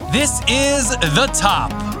This is The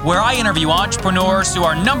Top, where I interview entrepreneurs who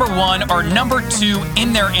are number one or number two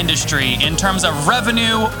in their industry in terms of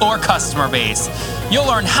revenue or customer base. You'll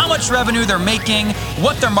learn how much revenue they're making,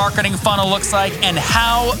 what their marketing funnel looks like, and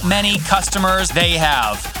how many customers they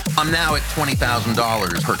have. I'm now at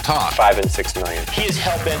 $20,000 per top. 5 and 6 million. He is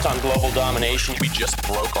hell-bent on global domination. We just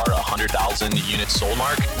broke our 100,000 units sold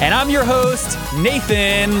mark. And I'm your host,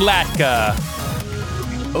 Nathan Latka.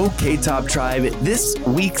 Okay, Top Tribe, this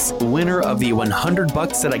week's winner of the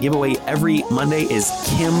 $100 that I give away every Monday is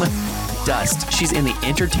Kim Dust. She's in the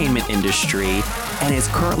entertainment industry and is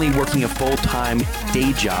currently working a full-time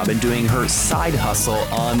day job and doing her side hustle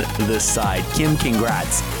on the side. Kim,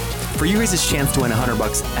 congrats. For you, here's a chance to win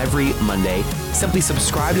 $100 every Monday. Simply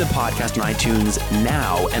subscribe to the podcast on iTunes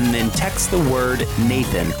now and then text the word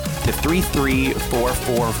Nathan to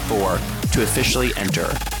 33444 to officially enter.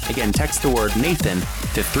 Again, text the word Nathan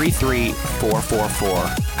to 33444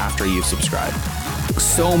 after you subscribe.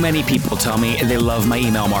 So many people tell me they love my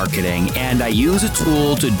email marketing, and I use a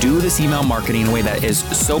tool to do this email marketing in a way that is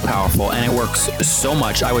so powerful, and it works so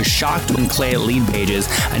much. I was shocked when Clay at Lead Pages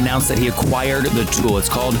announced that he acquired the tool. It's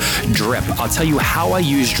called Drip. I'll tell you how I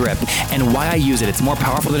use Drip and why I use it. It's more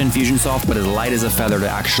powerful than Infusionsoft, but as light as a feather to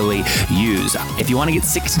actually use. If you want to get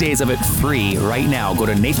 60 days of it free right now, go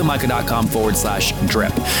to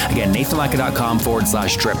nathanlatka.com/drip. Again,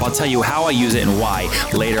 nathanlatka.com/drip. I'll tell you how I use it and why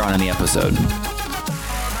later on in the episode.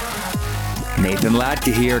 Nathan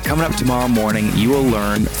Latka here. Coming up tomorrow morning, you will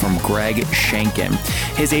learn from Greg Shankin.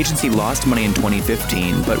 His agency lost money in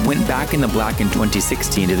 2015, but went back in the black in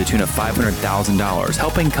 2016 to the tune of $500,000,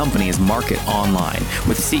 helping companies market online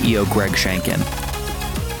with CEO Greg Shankin.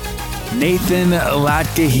 Nathan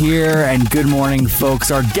Latka here, and good morning,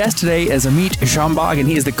 folks. Our guest today is Amit Shambag, and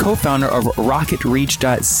he is the co-founder of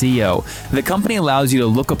RocketReach.co. The company allows you to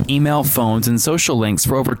look up email, phones, and social links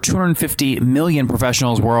for over 250 million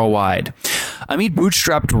professionals worldwide. Amit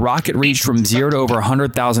bootstrapped RocketReach from zero to over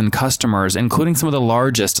 100,000 customers, including some of the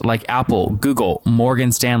largest like Apple, Google,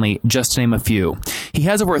 Morgan Stanley, just to name a few. He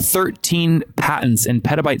has over 13 patents in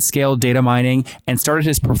petabyte scale data mining and started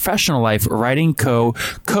his professional life writing code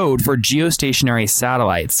for geostationary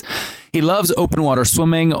satellites. He loves open water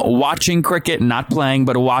swimming, watching cricket, not playing,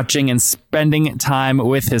 but watching, and spending time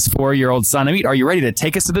with his 4-year-old son. Amit, are you ready to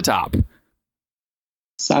take us to the top?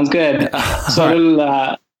 Sounds good.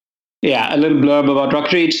 So a little blurb about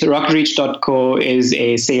RocketReach. RocketReach.co is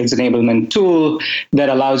a sales enablement tool that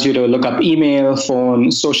allows you to look up email,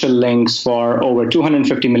 phone, social links for over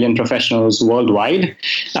 250 million professionals worldwide.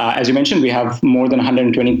 As you mentioned, we have more than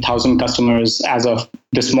 120,000 customers as of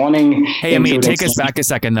this morning. Hey, Amit, take us back a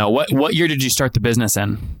second, though. What year did you start the business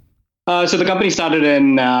in? So the company started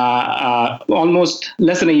in almost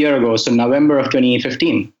less than a year ago, so November of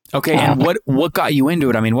 2015. Okay, and what got you into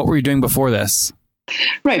it? I mean, what were you doing before this?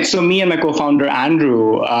 Right. So me and my co-founder,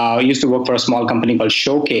 Andrew, used to work for a small company called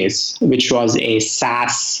Showcase, which was a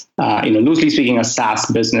SaaS, loosely speaking, a SaaS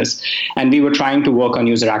business. And we were trying to work on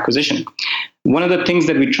user acquisition. One of the things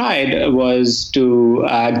that we tried was to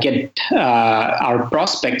get our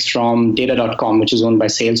prospects from data.com, which is owned by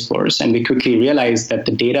Salesforce. And we quickly realized that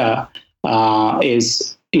the data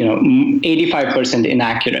is 85%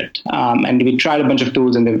 inaccurate. And we tried a bunch of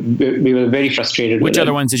tools, and we were very frustrated. Which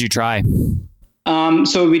other ones did you try?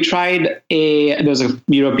 So we tried there's a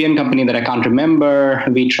European company that I can't remember.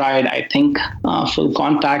 We tried, I think, Full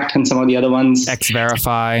Contact and some of the other ones.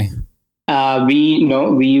 Xverify.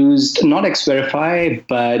 We used not Xverify,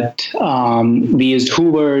 but we used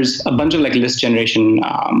Hoover's, a bunch of like list generation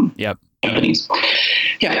companies.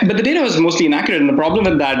 Yeah, but the data was mostly inaccurate. And the problem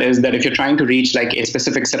with that is that if you're trying to reach like a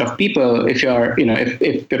specific set of people, if you're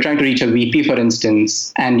trying to reach a VP, for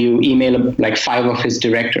instance, and you email like 5 of his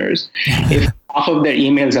directors, if half of their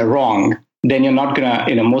emails are wrong, then you're not gonna,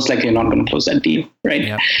 most likely you're not gonna close that deal, right?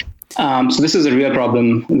 Yep. So this is a real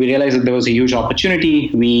problem. We realized that there was a huge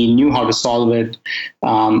opportunity. We knew how to solve it.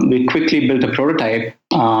 We quickly built a prototype,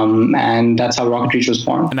 and that's how RocketReach was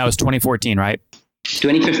born. And that was 2014, right?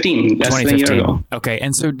 2015, less than a year ago. Okay,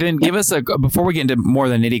 and so then give us before we get into more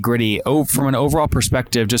of the nitty gritty, from an overall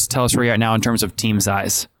perspective, just tell us where you're at now in terms of team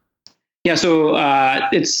size. Yeah, so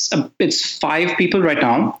it's 5 people right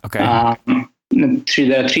now. Okay.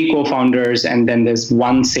 There are 3 co-founders, and then there's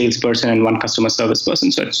 1 salesperson and 1 customer service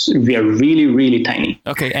person. So we are really, really tiny.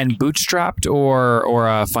 Okay, and bootstrapped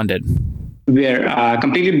or funded? We're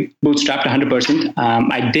completely bootstrapped 100%.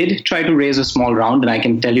 I did try to raise a small round, and I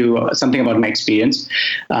can tell you something about my experience.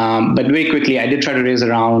 But very quickly, I did try to raise a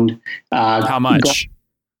round. How much?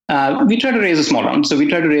 We tried to raise a small round. So we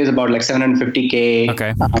tried to raise about like $750K.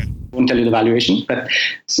 Okay. I won't tell you the valuation, but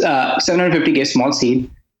 $750K small seed.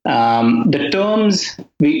 The terms,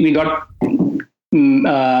 we got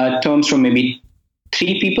terms from maybe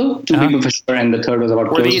 3 people, 2 people for sure, and the third was about.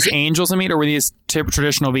 Were these angels, Amit, or were these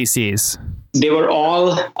traditional VCs? They were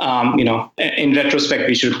all, in retrospect,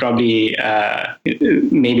 we should probably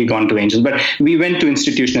maybe gone to angels, but we went to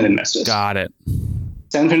institutional investors. Got it.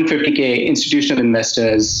 750K institutional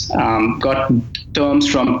investors, got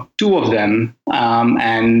terms from 2 of them,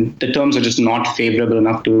 and the terms are just not favorable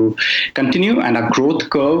enough to continue. And our growth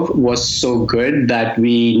curve was so good that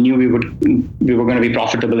we knew we were going to be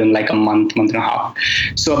profitable in like a month and a half.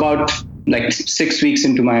 So about like 6 weeks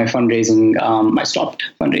into my fundraising, I stopped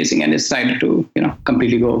fundraising and decided to,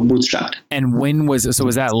 completely go bootstrapped. And was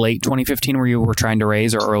that late 2015 where you were trying to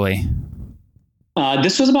raise, or early?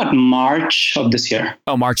 This was about March of this year.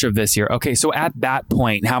 Oh, March of this year. Okay. So at that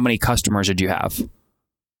point, how many customers did you have?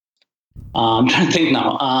 I'm trying to think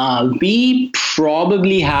now. We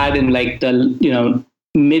probably had in like the,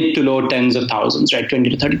 mid to low tens of thousands, right? 20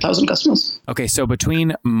 to 30,000 customers. Okay. So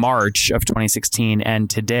between March of 2016 and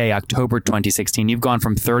today, October 2016, you've gone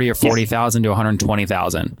from 30 or 40,000 to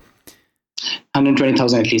 120,000.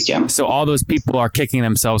 120,000 at least, yeah. So all those people are kicking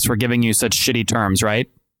themselves for giving you such shitty terms, right?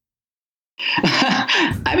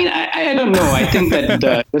 I mean, I don't know. I think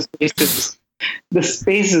that the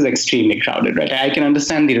space is extremely crowded, right? I can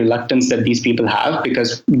understand the reluctance that these people have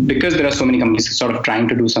because there are so many companies sort of trying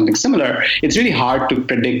to do something similar. It's really hard to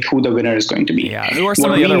predict who the winner is going to be. Yeah. Who are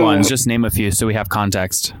some of the other ones? Just name a few so we have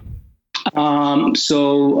context. I'm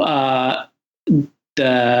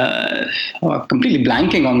completely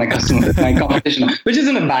blanking on my competition, which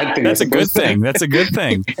isn't a bad thing. That's a good thing. That's a good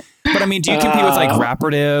thing. But I mean, do you compete with like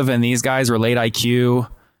Rapidv and these guys, Relate IQ?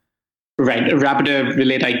 Right, Rapidv,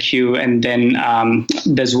 Relate IQ, and then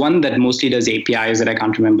there's one that mostly does APIs that I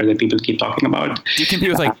can't remember that people keep talking about. Do you compete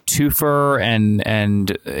with like Twofer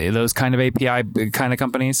and those kind of API kind of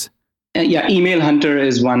companies? Yeah, Email Hunter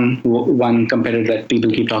is one competitor that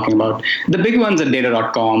people keep talking about. The big ones are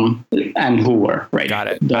Data.com and Hoover, right? Got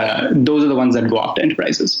it. Those are the ones that go after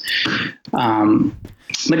enterprises.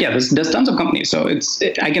 But yeah, there's tons of companies. So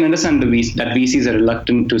I can understand that VCs are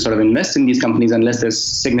reluctant to sort of invest in these companies unless there's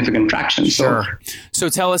significant traction. Sure. So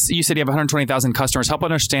tell us, you said you have 120,000 customers. Help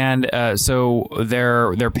understand. So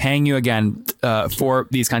they're paying you again for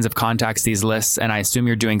these kinds of contacts, these lists, and I assume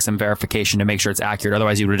you're doing some verification to make sure it's accurate.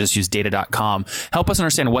 Otherwise, you would just use Data.com. Help us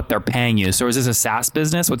understand what they're paying you. So is this a SaaS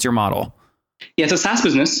business? What's your model? Yeah, it's a SaaS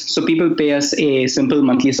business. So people pay us a simple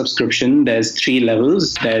monthly subscription. There's 3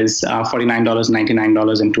 levels. There's $49,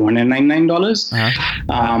 $99, and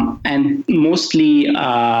 $299. And mostly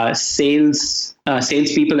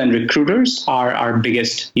salespeople and recruiters are our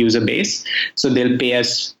biggest user base. So they'll pay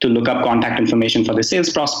us to look up contact information for the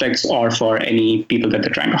sales prospects or for any people that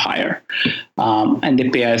they're trying to hire. And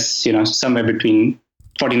they pay us, somewhere between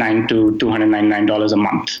 $49 to $299 a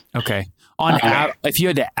month. Okay. If you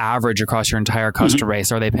had to average across your entire customer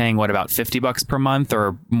base, are they paying about $50 per month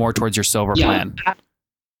or more towards your silver plan?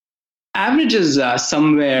 Average is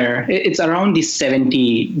somewhere, it's around the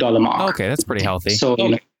 $70 mark. Okay, that's pretty healthy. So,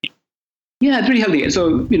 yeah, it's pretty healthy.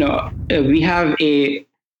 So, we have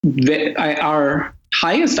our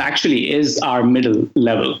highest actually is our middle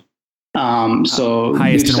level. So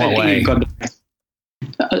highest in what way?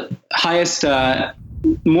 Highest,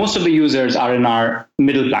 most of the users are in our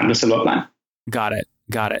middle plan, the silver plan. Got it.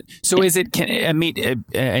 So is it,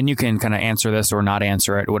 and you can kind of answer this or not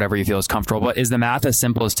answer it, whatever you feel is comfortable, but is the math as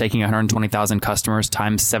simple as taking 120,000 customers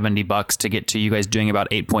times $70 to get to you guys doing about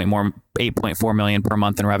 8.4 million per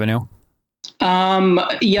month in revenue?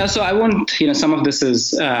 Yeah, so I won't, some of this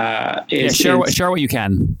is share what you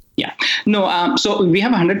can. Yeah. No, so we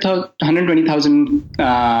have 120,000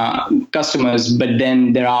 customers, but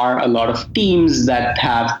then there are a lot of teams that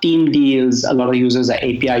have team deals. A lot of users are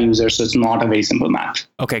API users, so it's not a very simple math.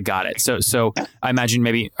 Okay, got it. So I imagine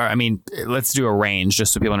let's do a range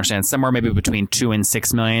just so people understand. Somewhere maybe between 2 and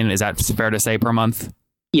 6 million. Is that fair to say per month?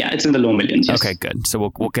 Yeah, it's in the low millions. Yes. Okay, good. So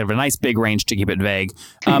we'll give a nice big range to keep it vague.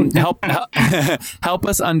 Help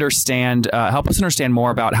us understand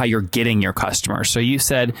more about how you're getting your customers. So you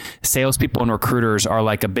said salespeople and recruiters are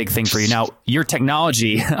like a big thing for you. Now, your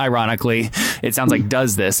technology, ironically, it sounds like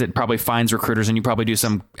does this. It probably finds recruiters, and you probably do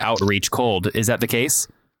some outreach cold. Is that the case?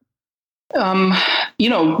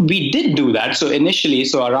 We did do that. So initially,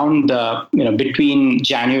 around between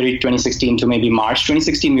January 2016 to maybe March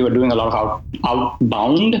 2016, we were doing a lot of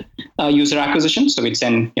outbound user acquisition. So we'd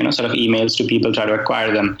send, sort of emails to people, try to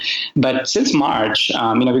acquire them. But since March,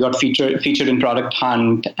 we got featured in Product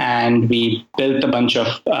Hunt, and we built a bunch of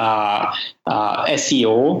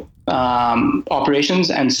SEO operations.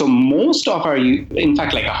 And so most of our, in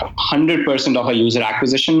fact, like 100% of our user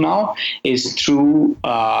acquisition now is through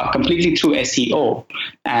completely through SEO,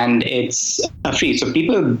 and it's free. So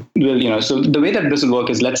people will, so the way that this will work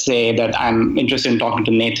is, let's say that I'm interested in talking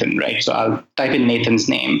to Nathan, right? So I'll type in Nathan's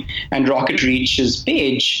name, and Rocket Reach's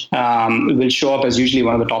page will show up as usually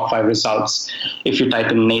one of the top 5 results if you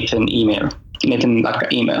type in Nathan email.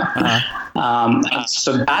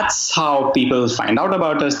 So that's how people find out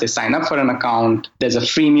about us. They sign up for an account. There's a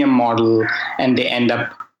freemium model, and they end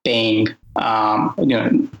up paying,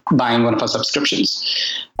 buying one of our subscriptions.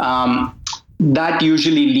 That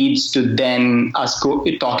usually leads to then us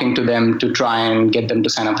talking to them to try and get them to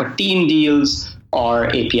sign up for team deals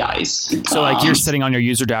or APIs. So like you're sitting on your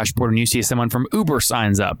user dashboard and you see someone from Uber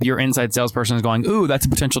signs up. Your inside salesperson is going, ooh, that's a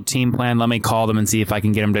potential team plan. Let me call them and see if I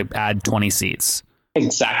can get them to add 20 seats.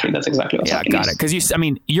 Exactly. That's exactly what's happening. Got it.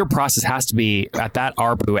 Because your process has to be at that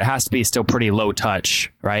ARPU. It has to be still pretty low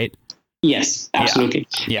touch, right? Yes, absolutely.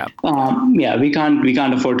 Yeah. We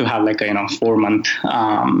can't afford to have like a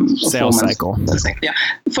 4-month sales cycle. Yeah.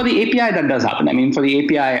 For the API, that does happen. I mean, for the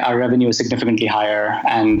API, our revenue is significantly higher,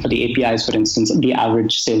 and for the APIs, for instance, the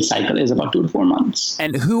average sales cycle is about 2 to 4 months.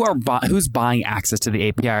 And who's buying access to the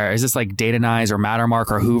API? Is this like Datanyze or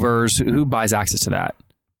Mattermark or Hoovers? Who buys access to that?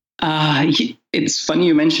 It's funny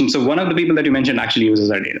you mentioned. So one of the people that you mentioned actually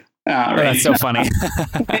uses our data. Right? That's so funny.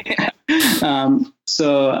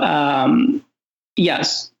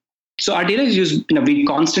 Yes. So our data is used, we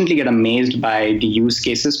constantly get amazed by the use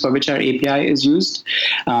cases for which our API is used.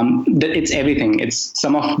 It's everything. It's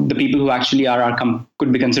some of the people who actually are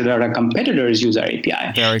could be considered our competitors use our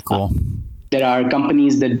API. Very cool. There are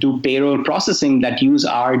companies that do payroll processing that use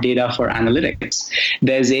our data for analytics.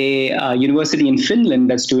 There's a university in Finland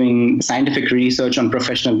that's doing scientific research on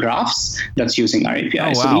professional graphs that's using our API.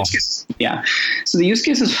 Oh, wow. So the use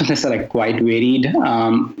cases for this are like quite varied.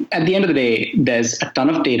 At the end of the day, there's a ton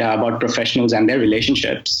of data about professionals and their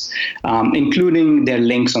relationships, including their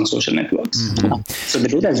links on social networks. Mm-hmm. So the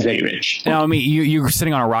data is very rich. Now, you're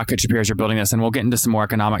sitting on a rocket ship here as you're building this, and we'll get into some more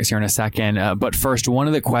economics here in a second. But first, one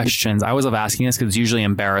of the questions, I always love asking this because it's usually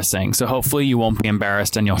embarrassing. So hopefully you won't be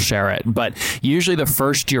embarrassed and you'll share it. But usually the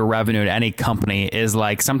first year revenue to any company is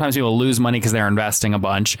like, sometimes people lose money because they're investing a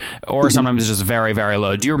bunch, or sometimes it's just very, very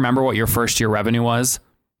low. Do you remember what your first year revenue was?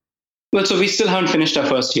 Well, so we still haven't finished our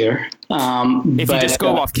first year. If you just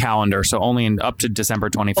go off calendar, so only up to December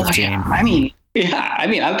 2015.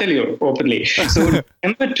 I'll tell you openly. So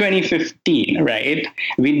December 2015, right?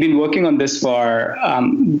 We'd been working on this for,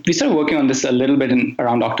 we started working on this a little bit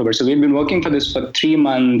around October. So we've been working for this for 3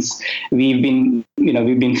 months. We've been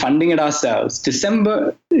funding it ourselves. End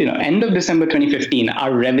of December 2015,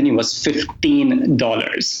 our revenue was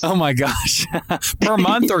 $15. Oh my gosh. Per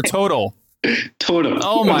month or total? Total.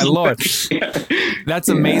 Oh my Lord. That's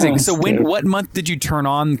amazing. So what month did you turn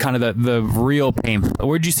on kind of the real payment?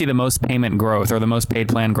 Where did you see the most payment growth or the most paid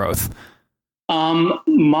plan growth?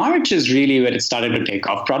 March is really where it started to take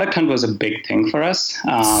off. Product Hunt was a big thing for us.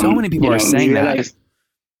 So many people are saying that.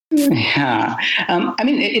 Yeah.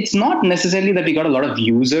 It's not necessarily that we got a lot of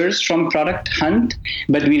users from Product Hunt,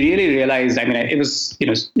 but we really realized, it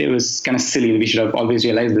was kind of silly. We should have always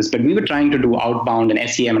realized this, but we were trying to do outbound and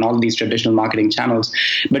SEM and all these traditional marketing channels.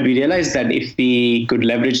 But we realized that if we could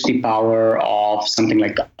leverage the power of something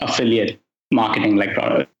like affiliate marketing, like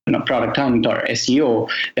Product Hunt or SEO,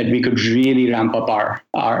 that we could really ramp up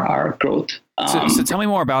our growth. So tell me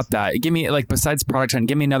more about that. Give me, besides Product Hunt,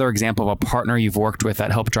 give me another example of a partner you've worked with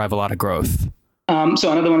that helped drive a lot of growth.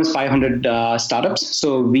 So another one is 500 startups.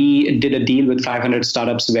 So we did a deal with 500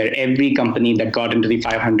 startups where every company that got into the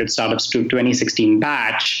 500 startups to 2016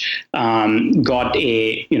 batch got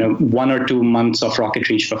a 1 or 2 months of Rocket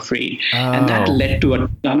Reach for free. Oh. And that led to a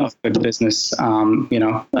ton of good business,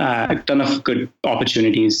 a ton of good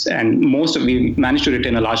opportunities. And we managed to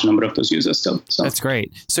retain a large number of those users still. So that's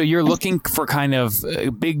great. So you're looking for kind of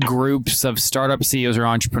big groups of startup CEOs or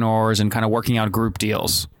entrepreneurs and kind of working out group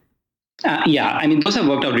deals. Those have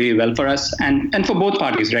worked out really well for us and for both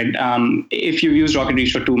parties, right? If you use Rocket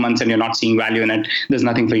Reach for 2 months and you're not seeing value in it, there's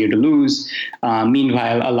nothing for you to lose.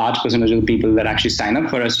 Meanwhile, a large percentage of the people that actually sign up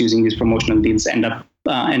for us using these promotional deals end up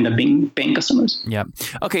being paying customers. Yeah.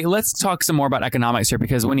 Okay, let's talk some more about economics here,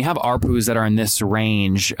 because when you have ARPUs that are in this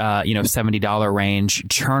range, $70 range,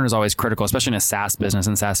 churn is always critical, especially in a SaaS business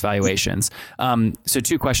and SaaS valuations. So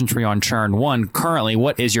 2 questions for you on churn. One, currently,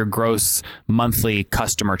 what is your gross monthly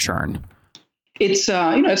customer churn? It's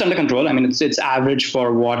it's under control. It's average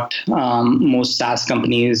for what most SaaS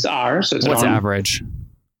companies are. So it's what's average?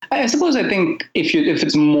 I suppose I think if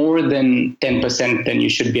it's more than 10%, then you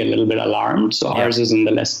should be a little bit alarmed. So ours is in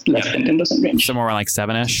the less than 10% range. Somewhere around like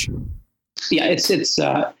 7-ish. Yeah, it's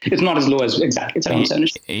not as low as exactly. It's around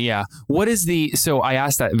 7-ish. Yeah. What is so I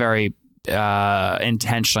asked that very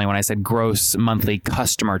intentionally when I said gross monthly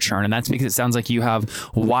customer churn, and that's because it sounds like you have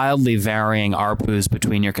wildly varying ARPUs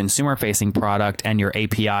between your consumer facing product and your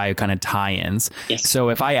API kind of tie-ins. Yes. So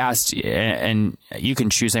if I asked, and you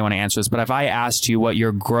can choose how you want to answer this, but if I asked you what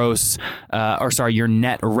your your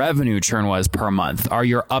net revenue churn was per month, are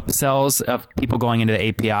your upsells of people going into the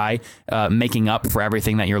API making up for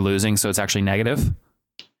everything that you're losing, so it's actually negative?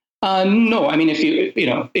 No, I mean,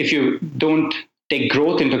 if you don't take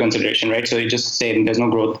growth into consideration, right? So you just say there's no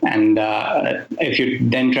growth. And if you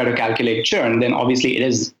then try to calculate churn, then obviously it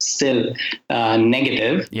is still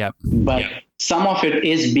negative. Yep. But some of it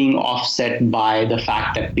is being offset by the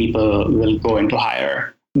fact that people will go into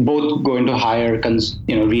higher retail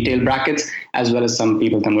brackets, as well as some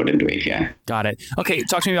people convert into API. Got it. Okay.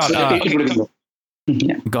 Talk to me about,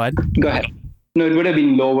 Go ahead. Go ahead. No, it would have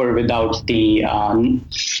been lower without the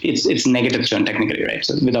it's negative churn technically, right?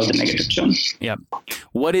 So without the negative churn. Yep.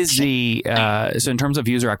 What is the so in terms of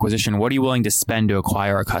user acquisition, what are you willing to spend to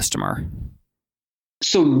acquire a customer?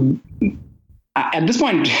 So at this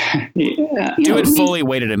point, do it fully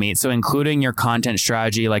weighted, Amit. So including your content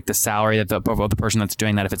strategy, like the salary of the person that's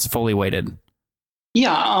doing that, if it's fully weighted.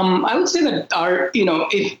 Yeah, I would say that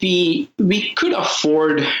if we could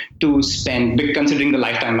afford to spend, considering the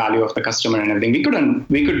lifetime value of the customer and everything,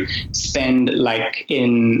 we could spend like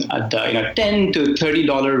in the $10 to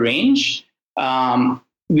 $30 range.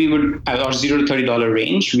 We would, or $0 to $30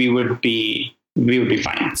 range. We would be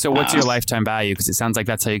fine. So what's your lifetime value? Because it sounds like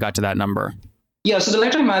that's how you got to that number. Yeah, so the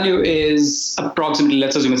lifetime value is approximately,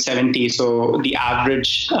 let's assume it's 70. So the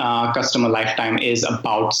average customer lifetime is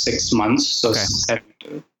about 6 months. So 70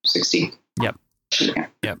 to 60. Yep.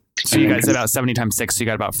 Yep. So you guys said about 70 times 6. So you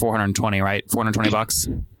got about 420, right?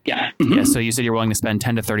 $420. Yeah. Mm-hmm. Yeah. So you said you're willing to spend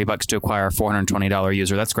 $10 to $30 to acquire a $420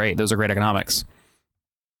 user. That's great. Those are great economics.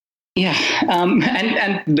 Yeah,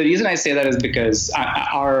 and the reason I say that is because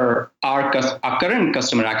our current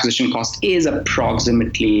customer acquisition cost is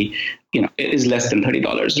approximately, is less than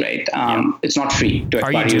 $30, right? It's not free to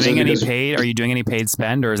acquire. Are you doing any paid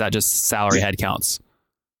spend, or is that just salary headcounts?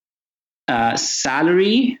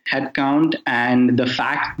 Salary headcount, and the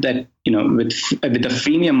fact that with the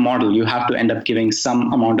freemium model, you have to end up giving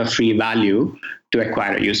some amount of free value to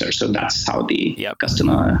acquire a user. So that's how the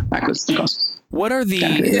customer acquisition costs. What are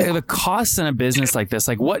the costs in a business like this?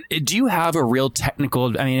 Like, what do you have a real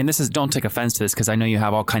technical? I mean, and don't take offense to this because I know you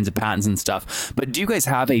have all kinds of patents and stuff. But do you guys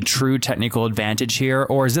have a true technical advantage here,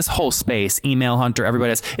 or is this whole space, Email Hunter,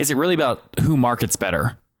 everybody else, is it really about who markets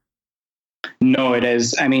better? No, it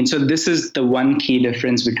is. I mean, so this is the one key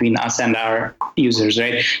difference between us and our users,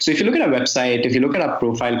 right? So if you look at our website, if you look at our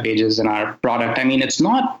profile pages and our product, I mean, it's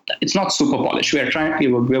not super polished.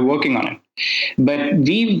 We're working on it, but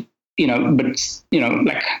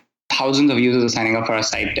like thousands of users are signing up for our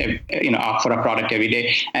site, for our product every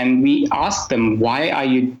day. And we ask them, why are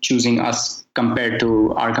you choosing us compared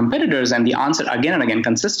to our competitors? And the answer again and again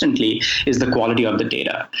consistently is the quality of the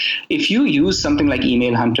data. If you use something like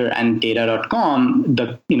Email Hunter and data.com,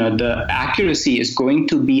 the accuracy is going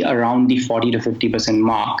to be around the 40 to 50%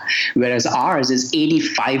 mark, whereas ours is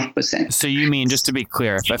 85%. So you mean, just to be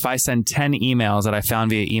clear, if I send 10 emails that I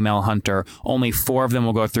found via Email Hunter, only 4 of them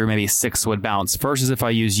will go through, maybe 6 would bounce, versus if I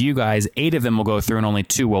use you guys, 8 of them will go through and only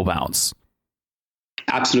 2 will bounce.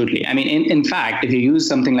 Absolutely. I mean, in fact, if you use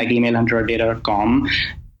something like Email Hunter or data.com,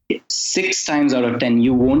 6 times out of 10,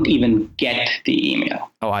 you won't even get the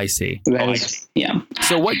email. Oh, I see. Yeah.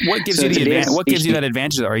 So what gives you the advantage? What gives you that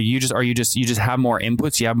advantage? Are you just have more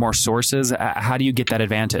inputs? You have more sources? How do you get that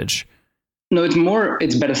advantage? No,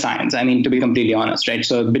 it's better science. I mean, to be completely honest, right?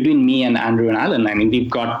 So between me and Andrew and Alan, I mean, we've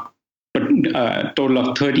got a total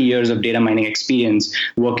of 30 years of data mining experience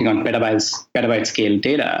working on petabyte scale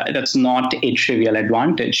data. That's not a trivial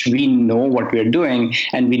advantage. We know what we're doing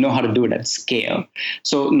and we know how to do it at scale.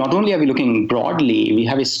 So not only are we looking broadly, we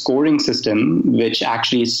have a scoring system which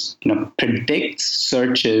actually predicts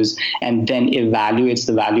searches and then evaluates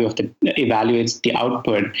the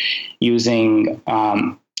output using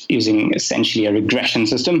essentially a regression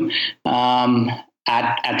system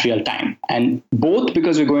at real time. And both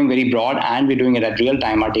because we're going very broad and we're doing it at real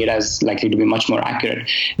time, our data is likely to be much more accurate.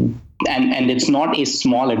 And it's not a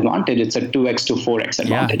small advantage, it's a 2x to 4x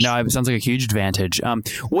advantage. Yeah, no, it sounds like a huge advantage.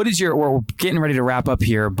 We're getting ready to wrap up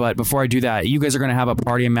here, but before I do that, you guys are going to have a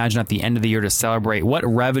party, imagine, at the end of the year to celebrate. What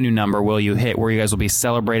revenue number will you hit where you guys will be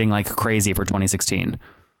celebrating like crazy for 2016?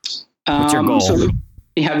 What's your goal?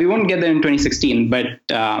 Yeah, we won't get there in 2016, but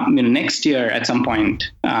next year at some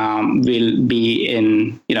point we'll be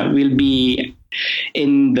in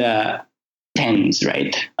the tens,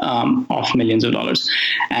 right, of millions of dollars,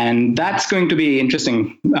 and that's going to be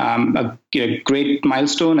interesting. A great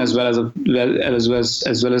milestone, as well as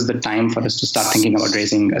the time for us to start thinking about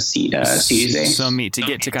raising a Series A. So, to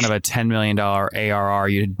get to kind of a $10 million ARR,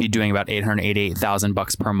 you'd be doing about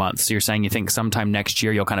 $888,000 per month. So you're saying you think sometime next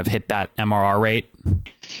year you'll kind of hit that MRR rate?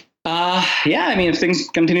 Yeah, I mean, if things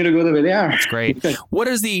continue to go the way they are. That's great. What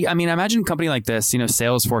is I imagine a company like this,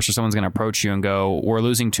 Salesforce or someone's going to approach you and go, we're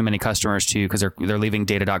losing too many customers to you because they're leaving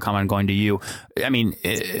data.com and going to you. I mean,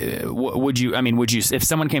 would you, if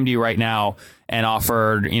someone came to you right now and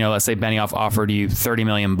offered, let's say Benioff offered you $30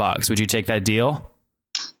 million, would you take that deal?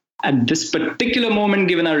 At this particular moment,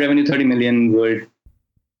 given our revenue, $30 million would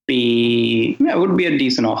be a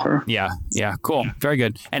decent offer. Yeah. Cool. Very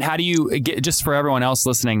good. And how do you get, just for everyone else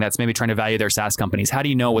listening that's maybe trying to value their SaaS companies, how do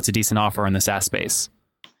you know what's a decent offer in the SaaS space?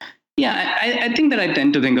 Yeah, I think that I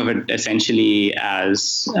tend to think of it essentially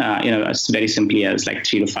as, as very simply as like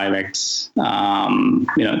 3 to 5x,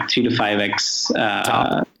 3 to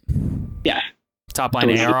 5x. Top line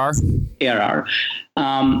ARR.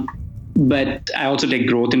 But I also take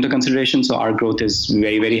growth into consideration. So our growth is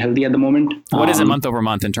very, very healthy at the moment. What is it month over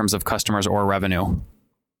month in terms of customers or revenue?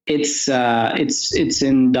 It's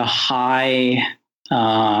in the high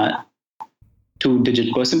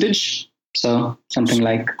 2-digit percentage. So something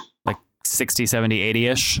like 60, 70,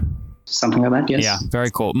 80-ish. Something like that. Yes. Yeah.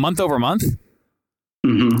 Very cool. Month over month.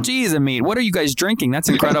 Mm-hmm. Geez, Amit, what are you guys drinking? That's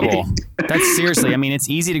incredible. That's seriously, it's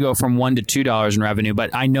easy to go from $1 to $2 in revenue, but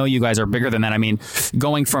I know you guys are bigger than that.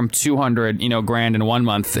 Going from 200, grand in 1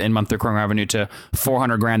 month in monthly recurring revenue to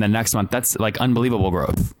 400 grand the next month, that's like unbelievable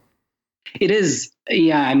growth. It is.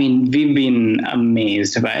 Yeah. We've been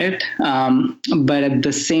amazed by it. But at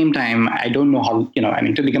the same time, I don't know how,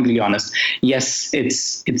 to be completely honest, yes,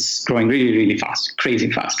 it's growing really, really fast, crazy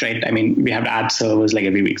fast, right? We have ad servers like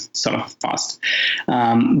every week, sort of fast.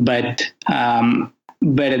 But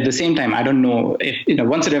at the same time, I don't know if,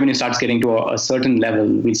 once the revenue starts getting to a certain level,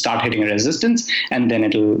 we'll start hitting a resistance and then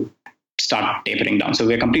it'll start tapering down. So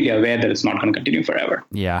we're completely aware that it's not going to continue forever.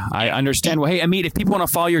 Yeah, I understand. Well, hey, Amit, if people want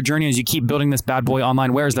to follow your journey as you keep building this bad boy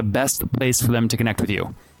online, where is the best place for them to connect with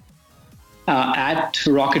you? At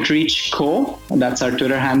Rocket Co. That's our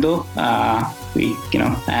Twitter handle. And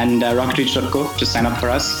rocketreach.co. Just sign up for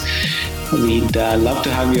us. We'd love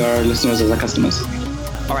to have your listeners as our customers.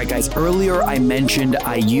 All right, guys, earlier I mentioned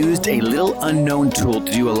I used a little unknown tool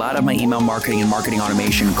to do a lot of my email marketing and marketing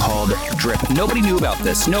automation called Drip. Nobody knew about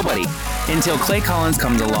this, nobody, until Clay Collins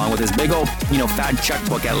comes along with his big old, fat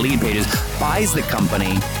checkbook at Lead Pages, buys the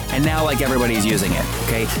company, and now everybody's using it,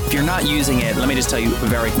 okay? If you're not using it, let me just tell you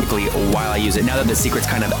very quickly why I use it, now that the secret's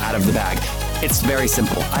kind of out of the bag. It's very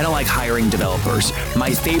simple. I don't like hiring developers.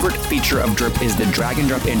 My favorite feature of Drip is the drag and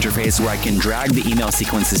drop interface where I can drag the email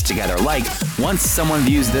sequences together. Like, once someone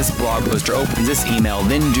views this blog post or opens this email,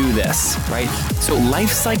 then do this, right? So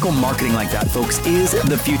lifecycle marketing like that, folks, is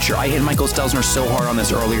the future. I hit Michael Stelzner so hard on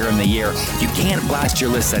this earlier in the year. You can't blast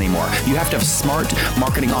your lists anymore. You have to have smart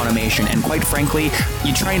marketing automation. And quite frankly,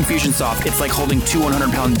 you try Infusionsoft, it's like holding 2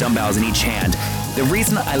 100-pound dumbbells in each hand. The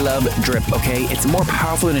reason I love Drip, okay, it's more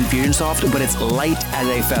powerful than Infusionsoft, but it's light as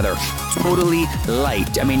a feather. Totally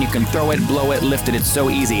light. You can throw it, blow it, lift it. It's so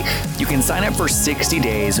easy. You can sign up for 60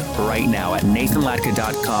 days right now at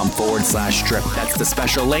nathanlatka.com/drip. That's the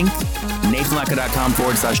special link,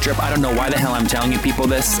 nathanlatka.com/drip. I don't know why the hell I'm telling you people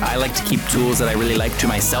this. I like to keep tools that I really like to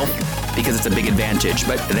myself because it's a big advantage.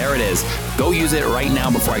 But there it is. Go use it right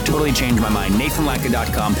now before I totally change my mind.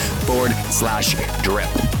 nathanlatka.com/drip.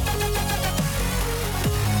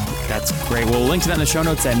 That's great. We'll link to that in the show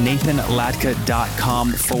notes at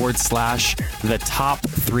nathanlatka.com/the top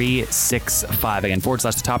 365. Again,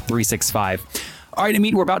 /the top 365. All right,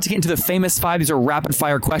 Amit, we're about to get into the famous 5. These are rapid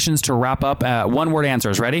fire questions to wrap up. 1-word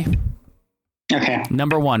answers. Ready? Okay.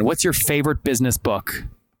 Number 1, what's your favorite business book?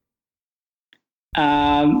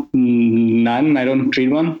 None. I don't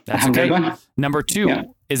read one. That's okay. One. Number 2,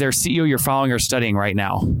 Is there a CEO you're following or studying right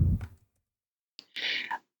now?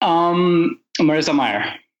 Marissa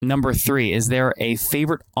Mayer. Number 3, is there a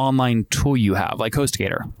favorite online tool you have, like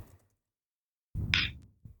HostGator?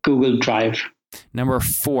 Google Drive. Number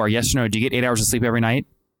 4, yes or no, do you get 8 hours of sleep every night?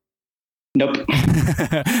 Nope.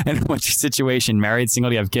 And what's your situation? Married, single,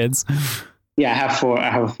 do you have kids? Yeah, I have 4. I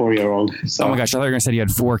have a 4-year-old. So. Oh my gosh, I thought you were going to say you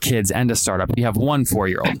had 4 kids and a startup. You have 1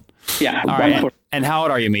 4-year-old. Yeah. All right. And how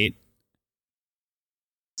old are you, Meet?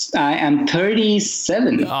 I am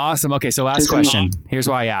 37. Awesome. Okay, so last question. Here's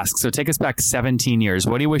why I ask. So take us back 17 years.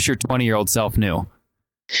 What do you wish your 20-year-old self knew?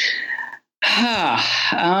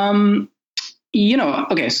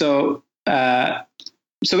 Okay, so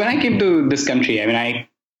when I came to this country,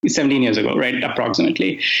 17 years ago, right,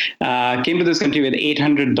 approximately, came to this country with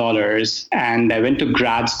 $800, and I went to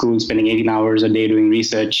grad school, spending 18 hours a day doing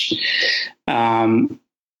research.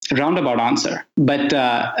 Roundabout answer, but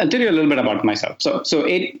I'll tell you a little bit about myself. So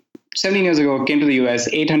 17 years ago, came to the US,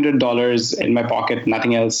 $800 in my pocket,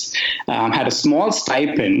 nothing else. Had a small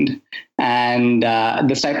stipend, and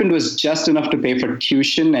the stipend was just enough to pay for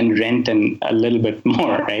tuition and rent and a little bit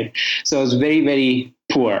more, right? So I was very, very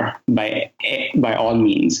poor by all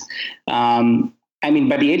means.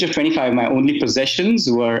 By the age of 25, my only possessions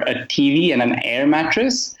were a TV and an air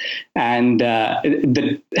mattress, and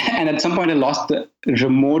at some point I lost the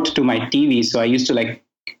remote to my TV, so I used to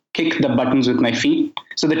kick the buttons with my feet.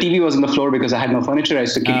 So the TV was on the floor because I had no furniture. I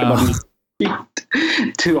used to kick the buttons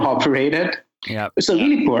to operate it. Yeah. So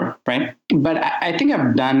really poor, right? But I think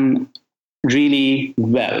I've done really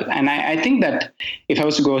well. And I think that if I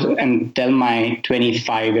was to go and tell my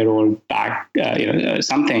 25-year-old back,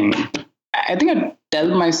 something, I think I'd tell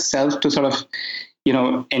myself to sort of,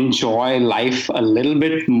 enjoy life a little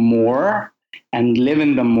bit more and live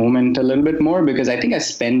in the moment a little bit more, because I think I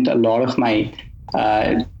spent a lot of my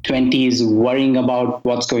 20s worrying about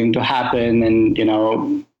what's going to happen, and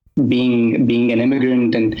being an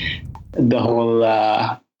immigrant and the whole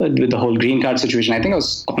with the whole green card situation. I think I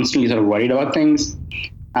was constantly sort of worried about things,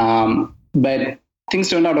 but things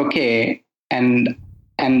turned out okay, and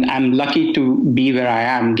I'm lucky to be where I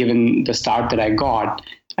am given the start that I got.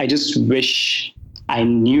 I just wish I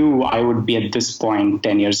knew I would be at this point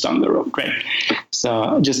 10 years down the road, right?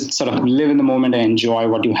 So just sort of live in the moment and enjoy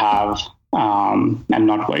what you have. And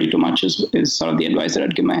not worry too much is sort of the advice that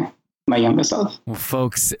I'd give my younger self. Well,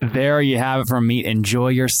 folks, there you have it from me. Enjoy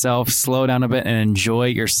yourself, slow down a bit, and enjoy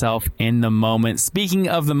yourself in the moment. Speaking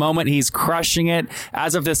of the moment, he's crushing it.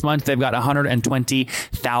 As of this month, they've got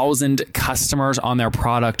 120,000 customers on their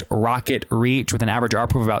product, Rocket Reach, with an average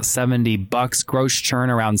ARPU of about $70, gross churn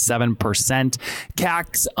around 7%,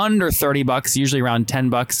 CACs under $30, usually around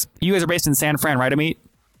 $10. You guys are based in San Fran, right, Amit?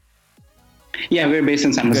 Yeah, we're based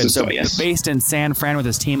in San Francisco, yes. Based in San Fran with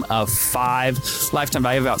his team of 5. Lifetime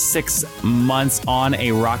value of about 6 months on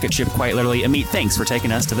a rocket ship, quite literally. Amit, thanks for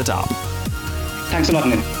taking us to the top. Thanks a lot,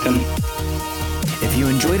 Nathan. If you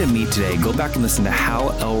enjoyed Amit today, go back and listen to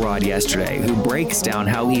Hal Elrod yesterday, who breaks down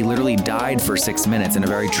how he literally died for 6 minutes in a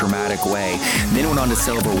very traumatic way, then went on to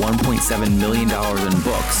sell over $1.7 million in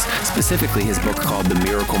books, specifically his book called The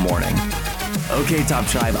Miracle Morning. Okay, Top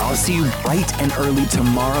Tribe, I'll see you bright and early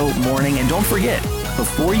tomorrow morning. And don't forget,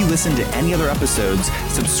 before you listen to any other episodes,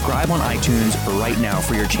 subscribe on iTunes right now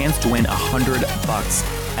for your chance to win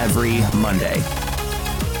 $100 every Monday.